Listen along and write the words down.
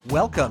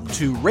Welcome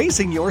to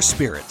Raising Your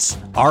Spirits.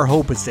 Our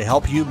hope is to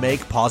help you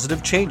make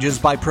positive changes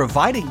by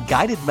providing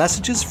guided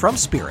messages from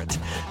Spirit.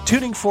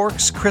 Tuning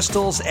forks,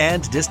 crystals,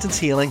 and distance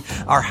healing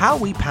are how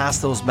we pass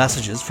those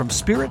messages from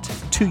Spirit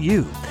to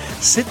you.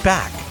 Sit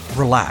back,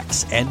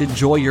 relax, and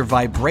enjoy your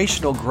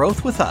vibrational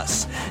growth with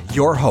us.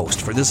 Your host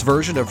for this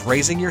version of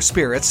Raising Your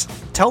Spirits,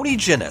 Tony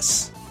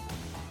Ginnis.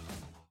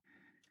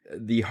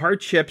 The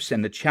hardships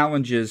and the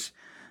challenges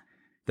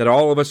that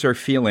all of us are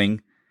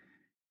feeling,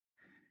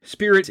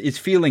 Spirit is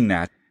feeling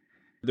that.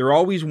 They're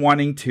always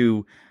wanting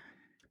to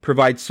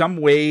provide some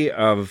way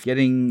of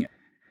getting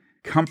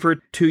comfort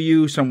to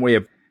you, some way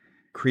of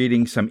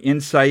creating some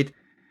insight.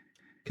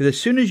 Because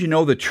as soon as you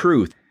know the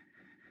truth,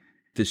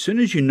 as soon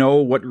as you know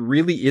what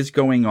really is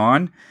going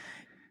on,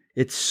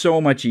 it's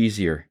so much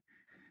easier.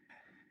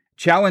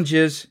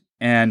 Challenges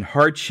and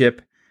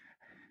hardship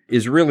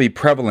is really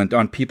prevalent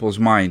on people's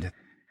mind.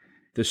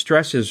 The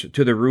stress is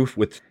to the roof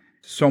with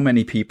so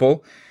many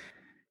people.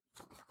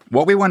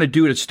 What we want to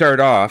do to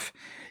start off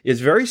is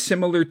very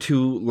similar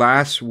to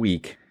last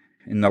week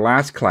in the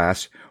last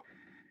class,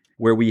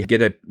 where we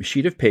get a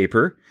sheet of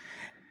paper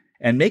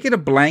and make it a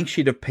blank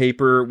sheet of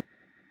paper.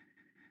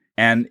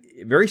 And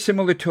very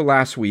similar to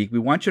last week, we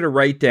want you to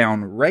write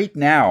down right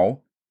now,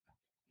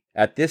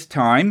 at this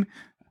time,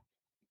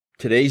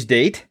 today's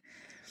date,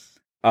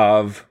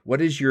 of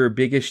what is your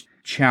biggest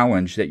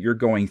challenge that you're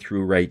going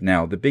through right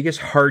now, the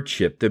biggest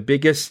hardship, the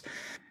biggest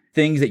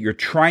things that you're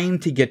trying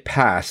to get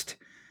past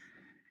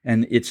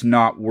and it's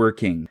not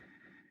working.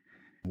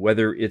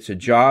 Whether it's a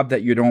job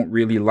that you don't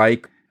really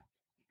like,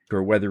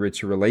 or whether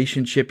it's a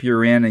relationship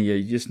you're in and you're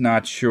just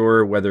not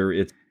sure, whether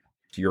it's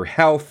your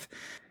health,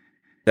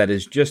 that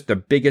is just the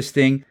biggest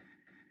thing.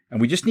 And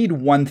we just need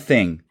one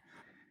thing.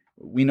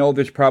 We know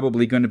there's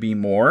probably going to be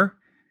more.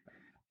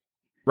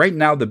 Right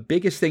now, the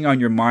biggest thing on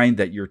your mind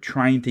that you're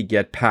trying to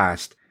get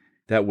past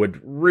that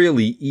would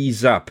really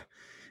ease up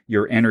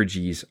your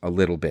energies a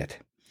little bit.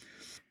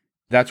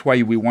 That's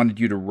why we wanted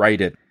you to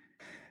write it.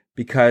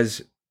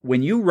 Because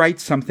when you write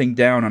something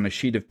down on a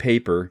sheet of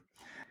paper,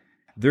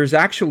 there's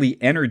actually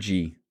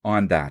energy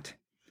on that.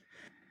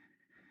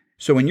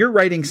 So when you're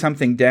writing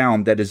something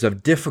down that is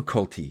of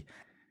difficulty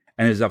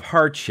and is of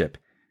hardship,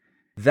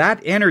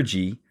 that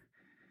energy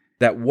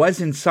that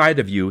was inside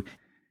of you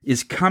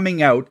is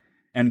coming out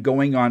and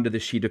going onto the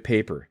sheet of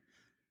paper.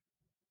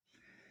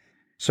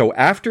 So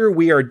after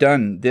we are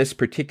done this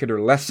particular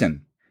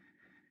lesson,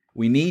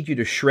 we need you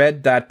to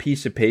shred that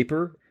piece of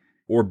paper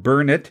or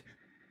burn it.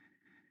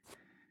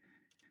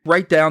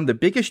 Write down the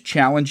biggest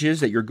challenges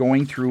that you're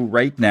going through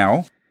right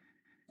now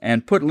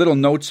and put little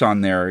notes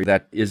on there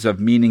that is of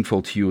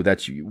meaningful to you,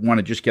 that you want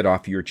to just get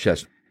off your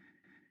chest.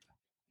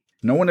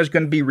 No one is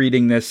going to be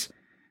reading this.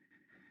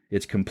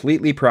 It's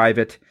completely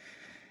private.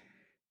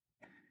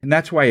 And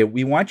that's why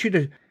we want you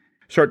to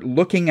start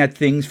looking at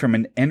things from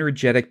an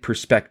energetic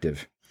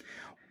perspective.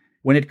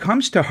 When it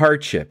comes to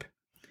hardship,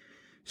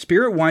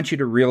 Spirit wants you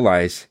to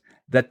realize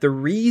that the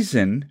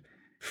reason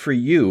for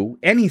you,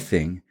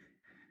 anything,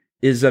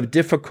 is of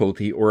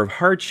difficulty or of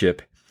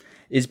hardship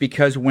is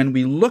because when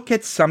we look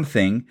at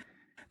something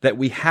that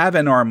we have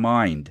in our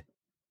mind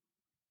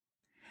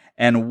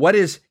and what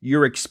is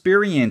you're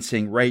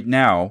experiencing right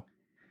now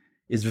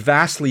is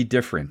vastly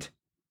different.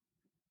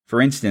 For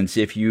instance,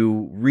 if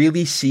you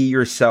really see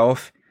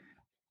yourself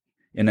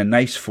in a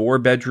nice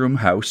 4-bedroom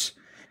house,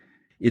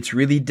 it's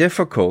really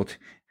difficult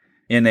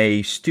in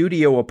a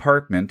studio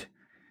apartment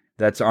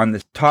that's on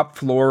the top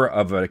floor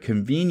of a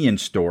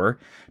convenience store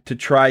to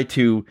try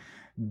to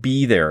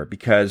be there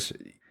because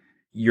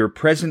your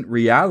present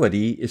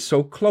reality is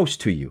so close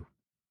to you.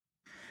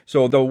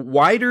 So the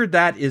wider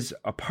that is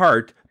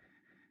apart,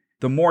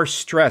 the more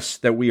stress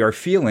that we are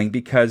feeling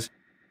because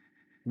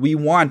we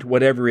want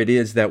whatever it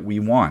is that we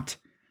want.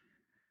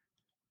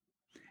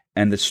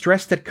 And the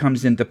stress that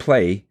comes into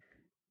play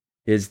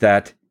is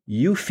that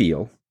you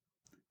feel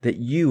that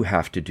you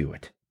have to do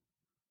it.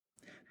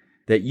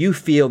 That you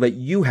feel that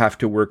you have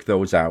to work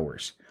those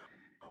hours.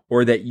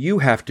 Or that you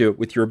have to,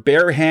 with your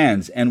bare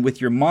hands and with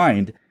your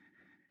mind,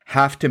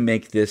 have to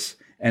make this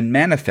and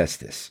manifest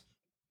this.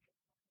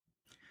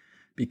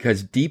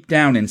 Because deep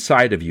down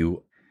inside of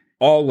you,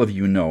 all of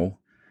you know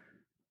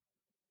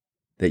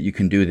that you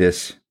can do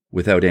this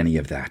without any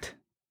of that.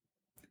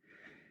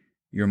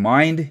 Your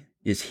mind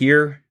is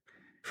here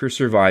for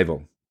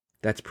survival.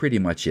 That's pretty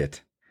much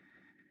it.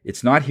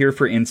 It's not here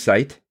for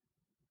insight.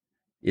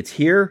 It's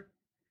here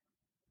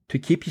to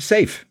keep you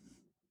safe.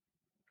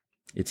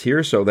 It's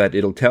here so that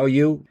it'll tell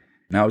you,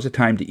 now is the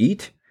time to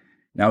eat.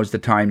 Now is the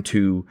time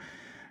to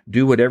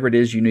do whatever it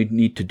is you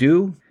need to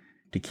do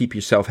to keep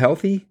yourself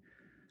healthy.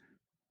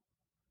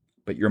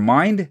 But your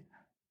mind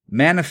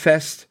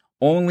manifests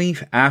only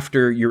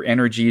after your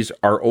energies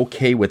are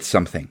okay with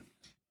something.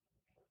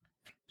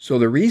 So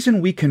the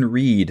reason we can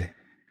read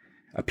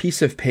a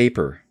piece of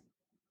paper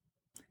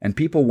and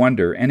people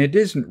wonder, and it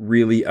isn't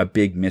really a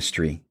big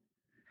mystery,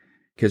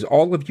 because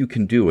all of you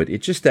can do it.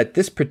 It's just that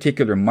this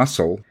particular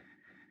muscle,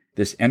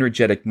 this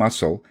energetic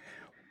muscle,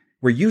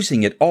 we're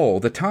using it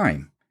all the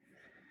time,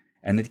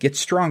 and it gets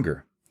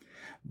stronger.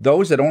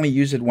 Those that only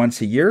use it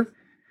once a year,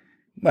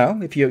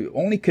 well, if you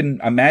only can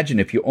imagine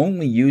if you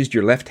only used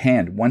your left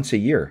hand once a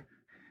year,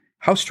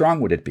 how strong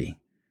would it be?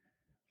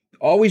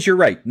 Always your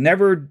right.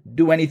 Never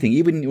do anything.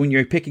 Even when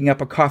you're picking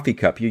up a coffee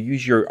cup, you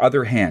use your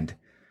other hand.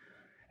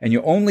 And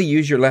you only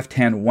use your left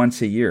hand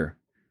once a year.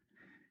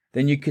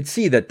 Then you could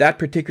see that that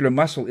particular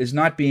muscle is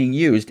not being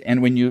used.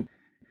 And when you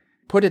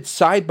put it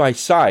side by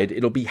side,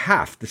 it'll be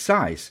half the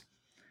size.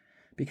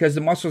 Because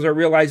the muscles are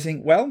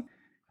realizing, well,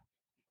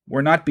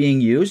 we're not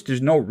being used.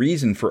 There's no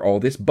reason for all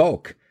this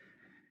bulk.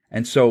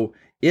 And so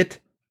it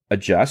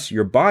adjusts.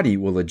 Your body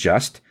will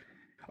adjust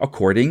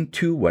according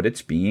to what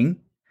it's being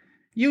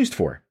used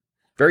for.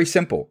 Very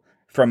simple.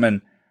 From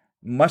a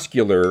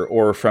muscular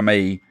or from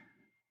a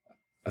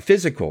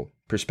physical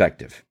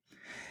perspective.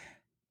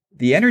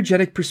 The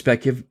energetic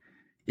perspective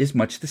is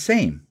much the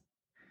same.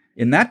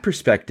 In that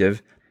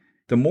perspective,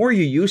 the more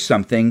you use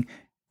something,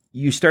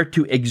 you start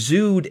to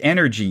exude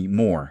energy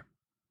more.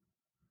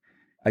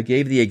 I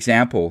gave the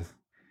example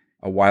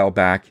a while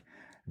back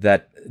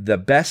that the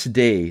best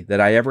day that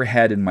I ever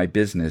had in my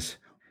business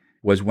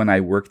was when I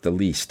worked the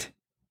least.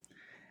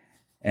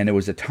 And it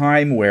was a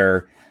time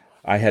where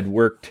I had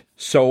worked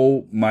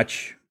so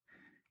much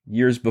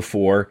years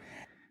before,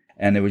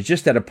 and it was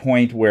just at a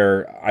point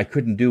where I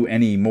couldn't do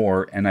any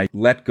more, and I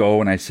let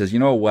go, and I says, you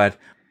know what?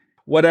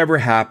 Whatever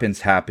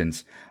happens,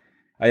 happens.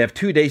 I have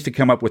 2 days to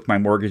come up with my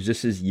mortgage.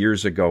 This is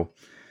years ago.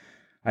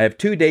 I have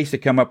 2 days to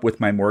come up with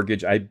my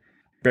mortgage. I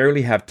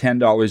barely have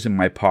 $10 in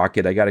my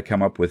pocket. I got to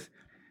come up with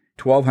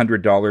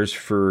 $1,200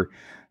 for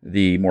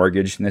the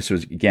mortgage, and this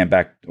was, again,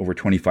 back over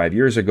 25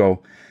 years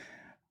ago.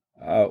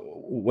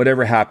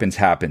 Whatever happens,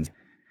 happens.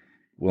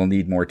 We'll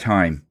need more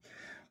time,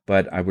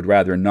 but I would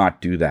rather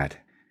not do that.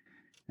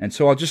 And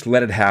so I'll just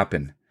let it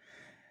happen.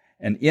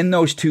 And in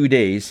those 2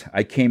 days,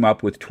 I came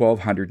up with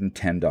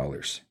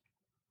 $1,210.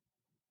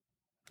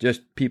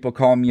 Just people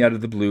calling me out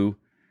of the blue.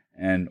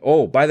 And,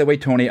 oh, by the way,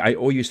 Tony, I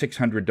owe you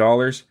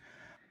 $600.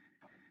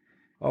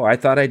 Oh, I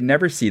thought I'd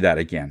never see that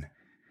again.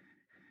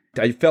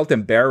 I felt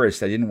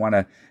embarrassed. I didn't want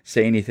to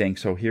say anything.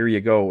 So here you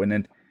go. And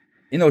then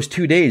in those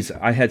 2 days,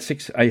 I had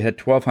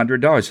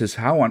 $1,200. I says,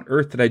 how on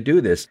earth did I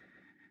do this?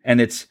 And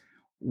it's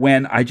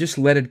when I just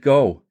let it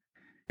go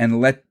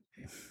and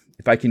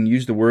if I can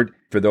use the word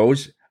for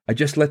those, I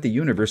just let the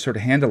universe sort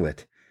of handle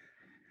it.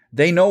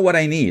 They know what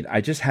I need.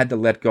 I just had to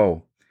let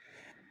go.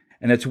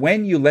 And it's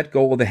when you let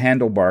go of the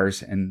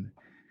handlebars and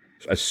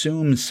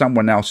assume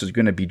someone else is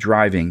going to be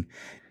driving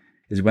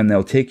is when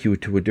they'll take you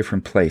to a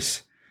different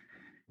place.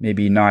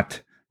 Maybe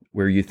not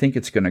where you think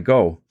it's going to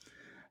go,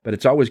 but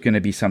it's always going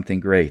to be something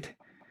great.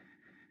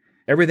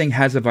 Everything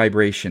has a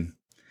vibration.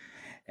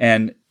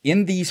 And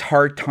in these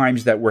hard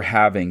times that we're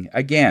having,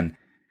 again,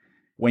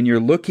 when you're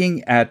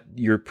looking at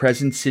your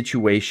present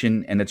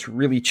situation and it's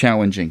really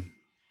challenging,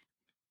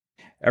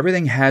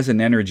 everything has an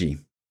energy.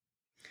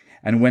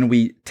 And when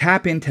we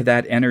tap into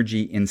that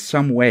energy in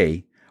some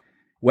way,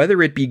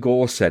 whether it be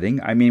goal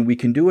setting, I mean, we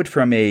can do it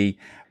from a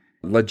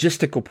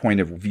logistical point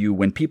of view.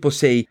 When people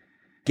say,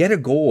 get a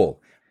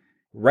goal,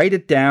 write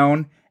it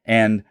down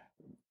and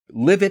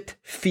live it,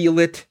 feel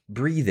it,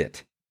 breathe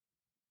it.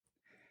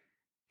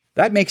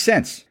 That makes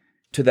sense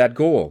to that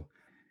goal.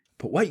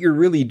 But what you're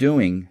really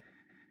doing,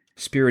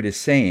 Spirit is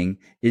saying,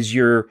 is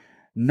you're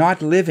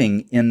not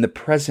living in the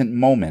present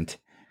moment.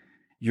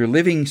 You're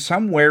living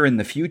somewhere in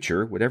the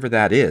future, whatever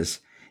that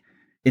is,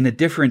 in a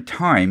different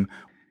time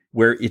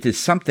where it is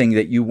something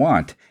that you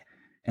want.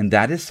 And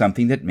that is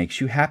something that makes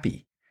you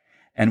happy.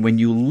 And when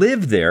you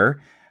live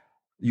there,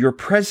 your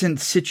present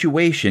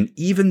situation,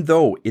 even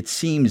though it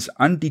seems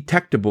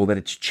undetectable that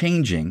it's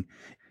changing,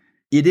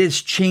 it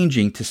is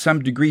changing to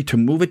some degree to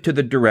move it to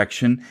the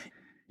direction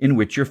in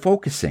which you're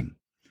focusing.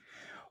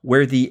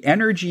 Where the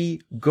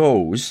energy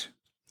goes,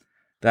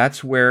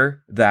 that's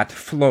where that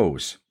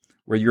flows.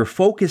 Where your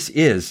focus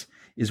is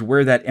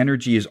where that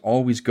energy is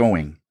always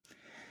going.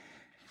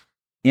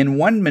 In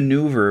one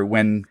maneuver,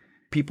 when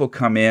people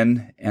come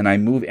in and I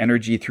move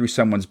energy through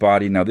someone's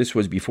body, now this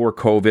was before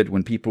COVID,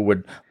 when people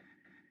would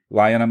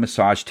lie on a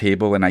massage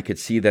table and I could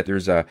see that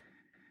there's a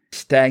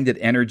stagnant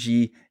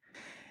energy,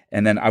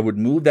 and then I would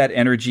move that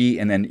energy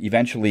and then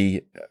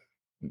eventually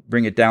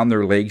bring it down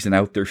their legs and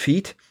out their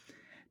feet.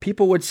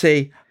 People would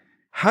say,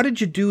 how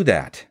did you do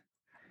that?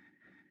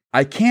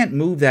 I can't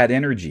move that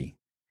energy.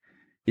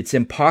 It's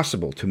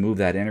impossible to move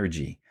that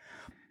energy.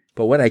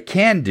 But what I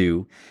can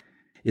do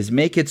is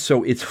make it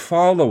so it's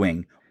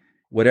following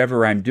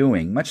whatever I'm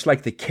doing, much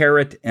like the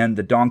carrot and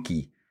the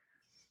donkey.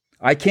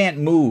 I can't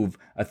move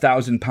a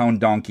 1,000-pound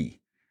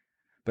donkey.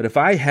 But if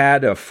I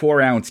had a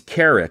 4-ounce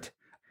carrot,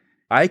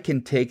 I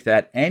can take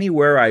that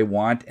anywhere I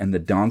want and the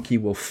donkey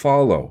will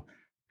follow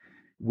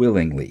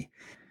willingly.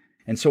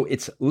 And so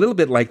it's a little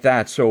bit like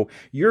that. So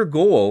your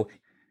goal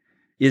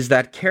is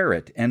that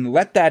carrot, and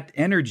let that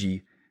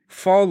energy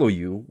follow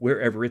you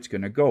wherever it's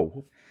going to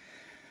go.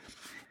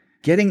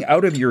 Getting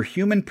out of your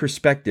human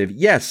perspective,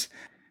 yes,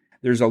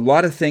 there's a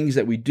lot of things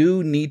that we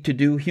do need to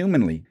do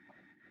humanly.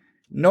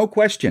 No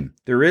question.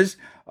 There is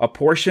a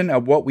portion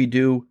of what we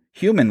do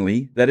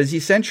humanly that is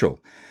essential.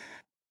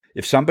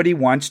 If somebody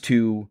wants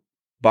to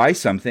buy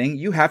something,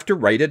 you have to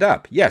write it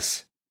up.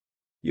 Yes.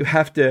 You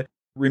have to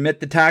remit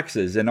the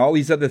taxes and all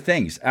these other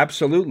things.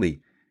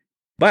 Absolutely.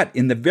 But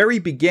in the very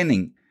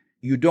beginning,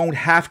 you don't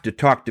have to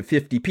talk to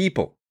 50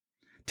 people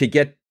to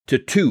get to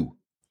 2.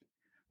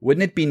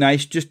 Wouldn't it be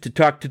nice just to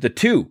talk to the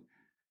 2?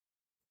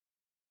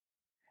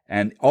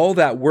 And all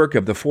that work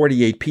of the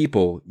 48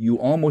 people, you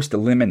almost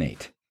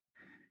eliminate.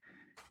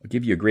 I'll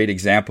give you a great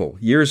example.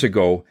 Years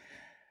ago,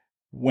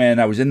 when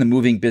I was in the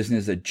moving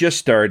business that just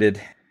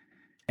started,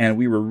 and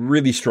we were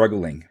really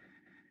struggling.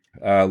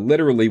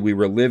 Literally, we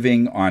were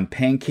living on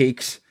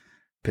pancakes,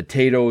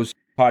 potatoes,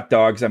 hot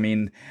dogs. I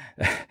mean,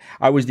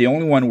 I was the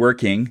only one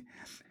working,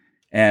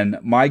 and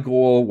my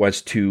goal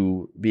was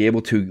to be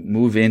able to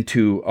move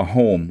into a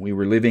home. We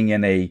were living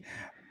in a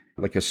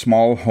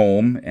small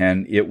home,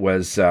 and it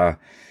was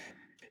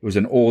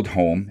an old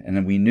home, and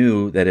then we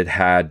knew that it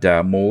had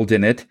mold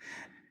in it,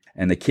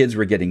 and the kids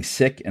were getting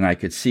sick, and I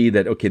could see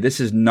that, okay, this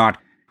is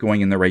not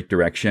going in the right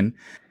direction.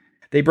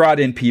 They brought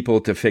in people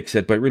to fix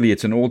it, but really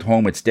it's an old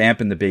home. It's damp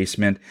in the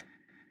basement,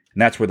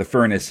 and that's where the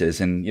furnace is,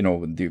 and,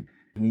 the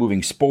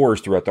moving spores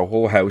throughout the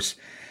whole house.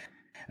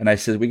 And I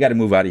said, we got to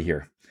move out of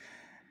here.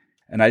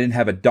 And I didn't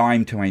have a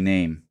dime to my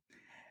name.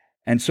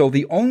 And so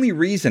the only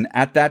reason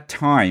at that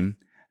time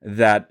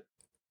that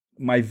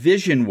my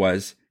vision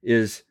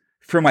is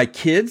for my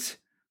kids,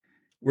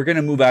 we're going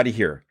to move out of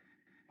here.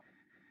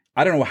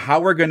 I don't know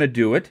how we're going to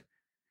do it,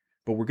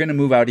 but we're going to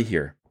move out of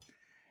here.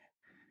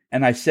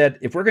 And I said,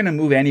 if we're going to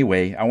move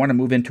anyway, I want to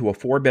move into a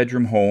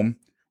 4-bedroom home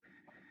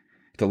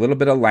with a little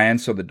bit of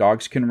land so the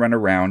dogs can run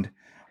around.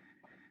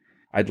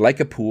 I'd like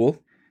a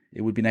pool.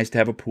 It would be nice to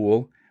have a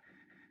pool.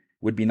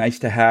 It would be nice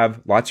to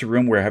have lots of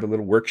room where I have a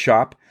little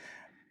workshop,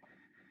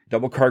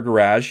 double-car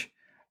garage.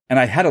 And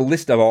I had a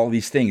list of all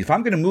these things. If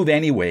I'm going to move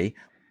anyway,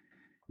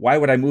 why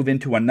would I move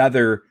into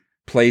another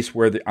place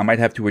where I might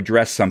have to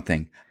address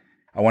something?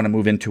 I want to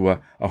move into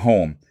a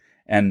home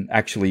and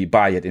actually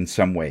buy it in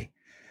some way.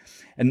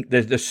 And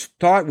the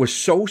thought was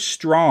so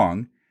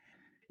strong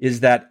is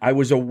that I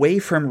was away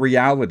from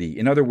reality.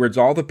 In other words,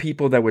 all the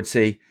people that would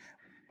say,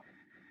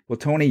 well,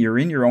 Tony, you're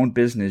in your own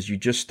business. You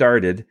just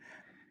started.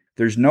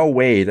 There's no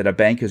way that a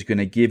bank is going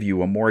to give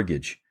you a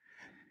mortgage.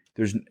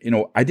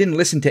 I didn't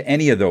listen to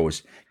any of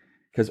those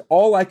because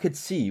all I could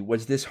see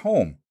was this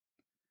home.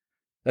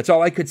 That's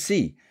all I could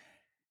see.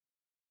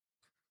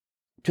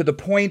 To the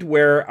point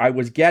where I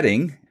was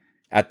getting,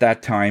 at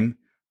that time,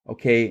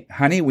 okay,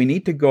 honey, we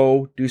need to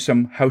go do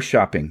some house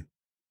shopping.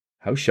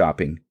 House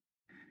shopping?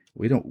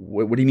 What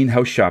do you mean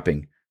house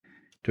shopping?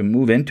 To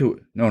move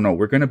into? No,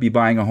 we're going to be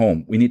buying a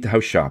home. We need to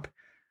house shop.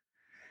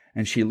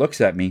 And she looks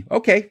at me,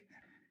 okay.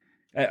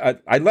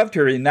 I loved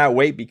her in that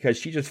way because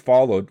she just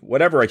followed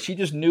whatever. She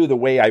just knew the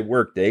way I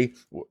worked,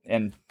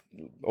 And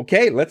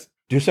okay, let's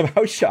do some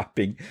house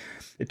shopping.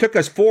 It took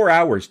us 4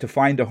 hours to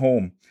find a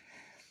home.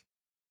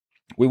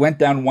 We went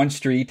down one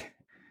street.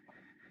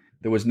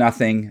 There was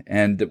nothing,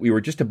 and we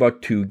were just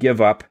about to give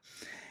up.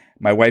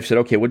 My wife said,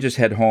 okay, we'll just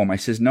head home. I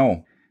says,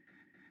 no,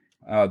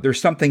 there's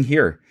something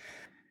here.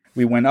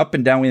 We went up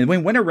and down. We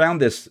went around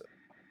this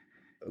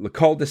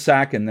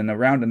cul-de-sac and then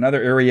around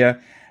another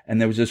area,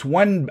 and there was this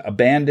one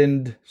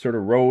abandoned sort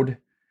of road.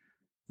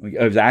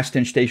 It was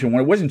Aston Station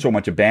 1. It wasn't so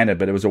much abandoned,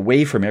 but it was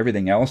away from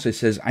everything else. It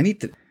says, we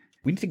need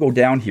to go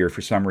down here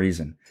for some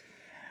reason.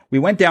 We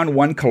went down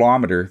 1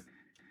 kilometer.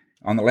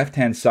 On the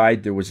left-hand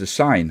side, there was a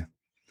sign,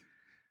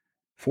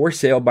 for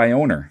sale by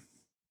owner.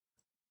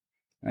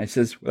 And I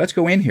says, well, let's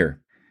go in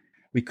here.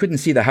 We couldn't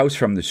see the house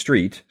from the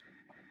street.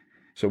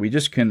 So we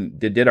just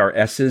did our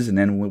S's, and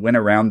then we went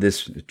around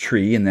this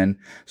tree and then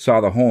saw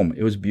the home.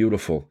 It was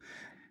beautiful.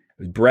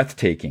 It was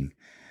breathtaking.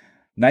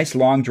 Nice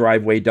long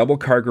driveway,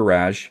 double-car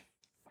garage.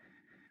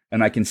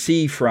 And I can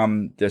see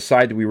from the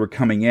side that we were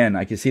coming in,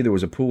 I could see there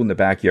was a pool in the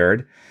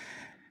backyard.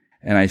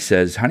 And I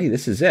says, honey,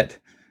 this is it.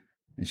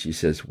 And she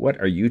says, what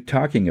are you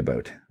talking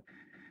about?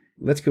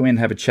 Let's go in and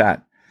have a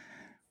chat.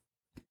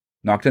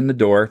 Knocked on the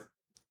door,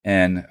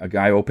 and a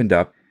guy opened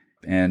up,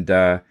 and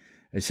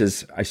it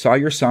says, I saw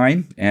your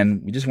sign,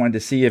 and we just wanted to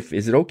see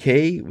is it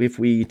okay if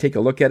we take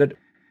a look at it?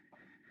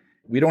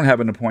 We don't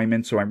have an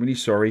appointment, so I'm really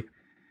sorry.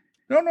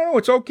 No,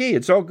 it's okay.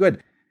 It's all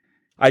good.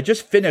 I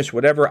just finished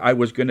whatever I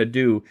was going to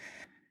do,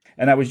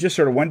 and I was just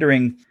sort of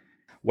wondering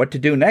what to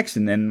do next,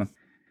 and then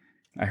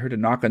I heard a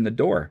knock on the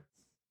door.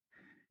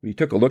 We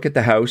took a look at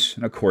the house,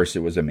 and of course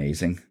it was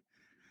amazing.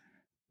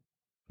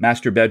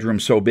 Master bedroom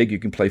so big you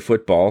can play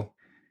football.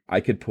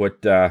 I could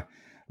put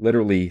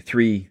literally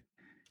 3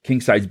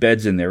 king-size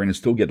beds in there and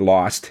still get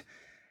lost.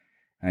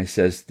 And I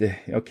says,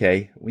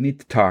 okay, we need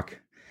to talk.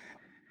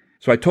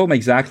 So I told him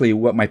exactly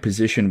what my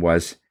position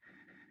was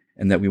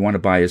and that we want to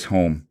buy his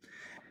home.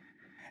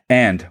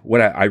 And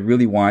what I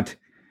really want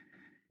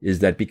is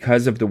that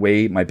because of the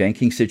way my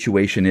banking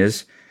situation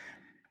is,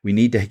 we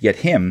need to get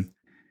him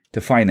to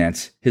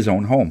finance his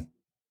own home.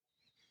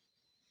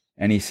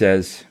 And he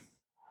says,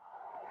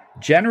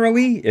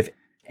 generally, if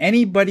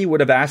anybody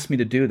would have asked me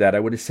to do that, I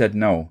would have said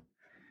no.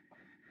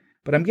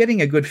 But I'm getting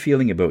a good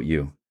feeling about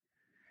you.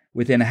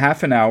 Within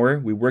half an hour,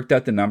 we worked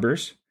out the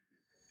numbers.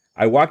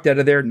 I walked out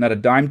of there, not a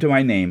dime to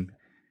my name.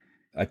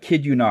 I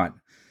kid you not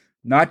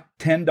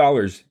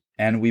 $10.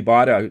 And we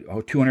bought a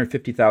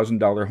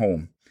 $250,000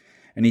 home.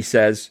 And he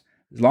says,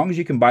 as long as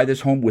you can buy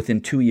this home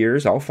within 2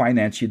 years, I'll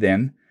finance you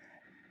then.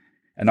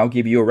 And I'll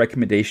give you a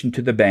recommendation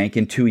to the bank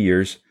in 2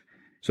 years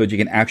so that you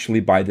can actually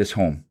buy this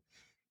home.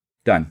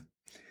 Done.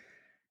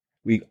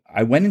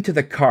 I went into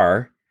the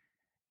car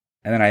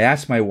and then I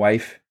asked my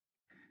wife,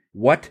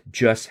 what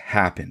just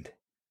happened?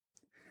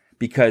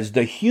 Because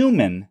the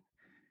human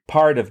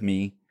part of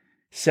me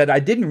said I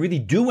didn't really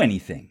do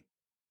anything.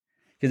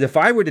 Because if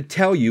I were to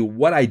tell you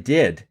what I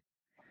did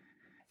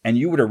and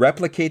you were to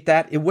replicate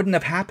that, it wouldn't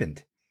have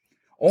happened.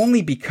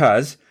 Only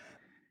because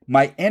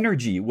my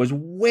energy was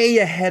way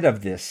ahead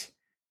of this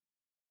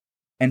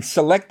and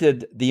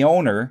selected the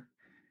owner.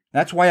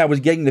 That's why I was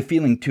getting the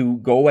feeling to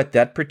go at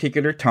that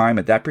particular time,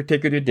 at that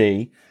particular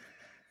day.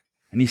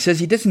 And he says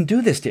he doesn't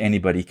do this to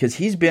anybody because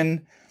he's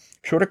been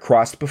sort of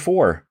crossed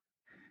before.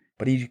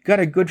 But he got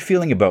a good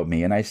feeling about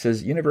me. And I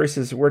says, universe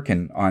is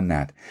working on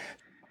that.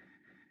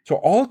 So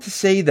all to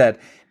say that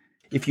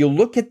if you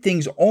look at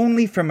things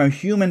only from a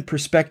human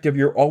perspective,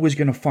 you're always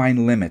going to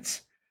find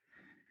limits.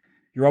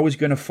 You're always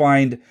going to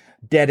find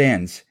dead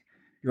ends.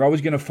 You're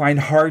always going to find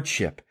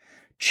hardship,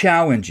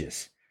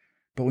 challenges.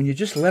 But when you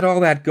just let all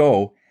that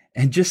go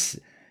and just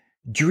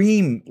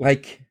dream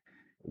like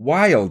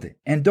wild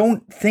and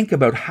don't think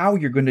about how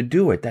you're going to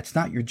do it, that's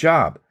not your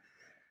job.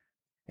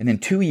 And in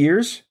 2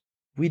 years,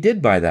 we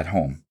did buy that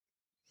home.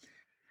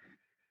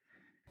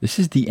 This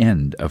is the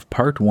end of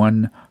part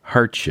 1,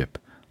 Hardship,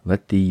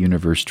 Let the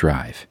Universe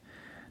Drive.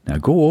 Now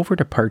go over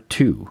to part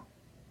 2.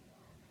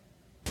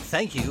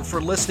 Thank you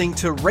for listening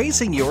to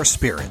Raising Your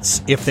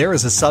Spirits. If there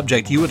is a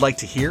subject you would like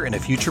to hear in a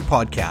future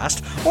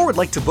podcast or would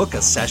like to book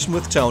a session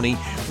with Tony,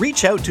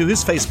 reach out to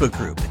his Facebook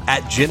group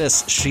at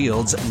Ginnis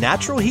Shields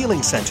Natural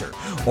Healing Center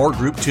or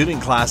group tuning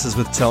classes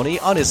with Tony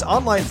on his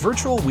online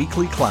virtual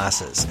weekly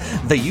classes.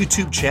 The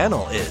YouTube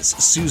channel is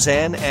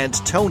Suzanne and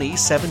Tony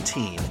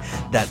 17.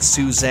 That's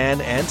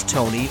Suzanne and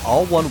Tony,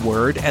 all one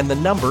word, and the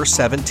number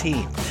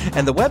 17.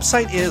 And the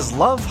website is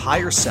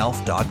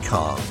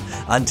lovehigherself.com.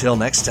 Until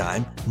next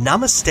time,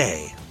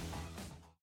 namaste.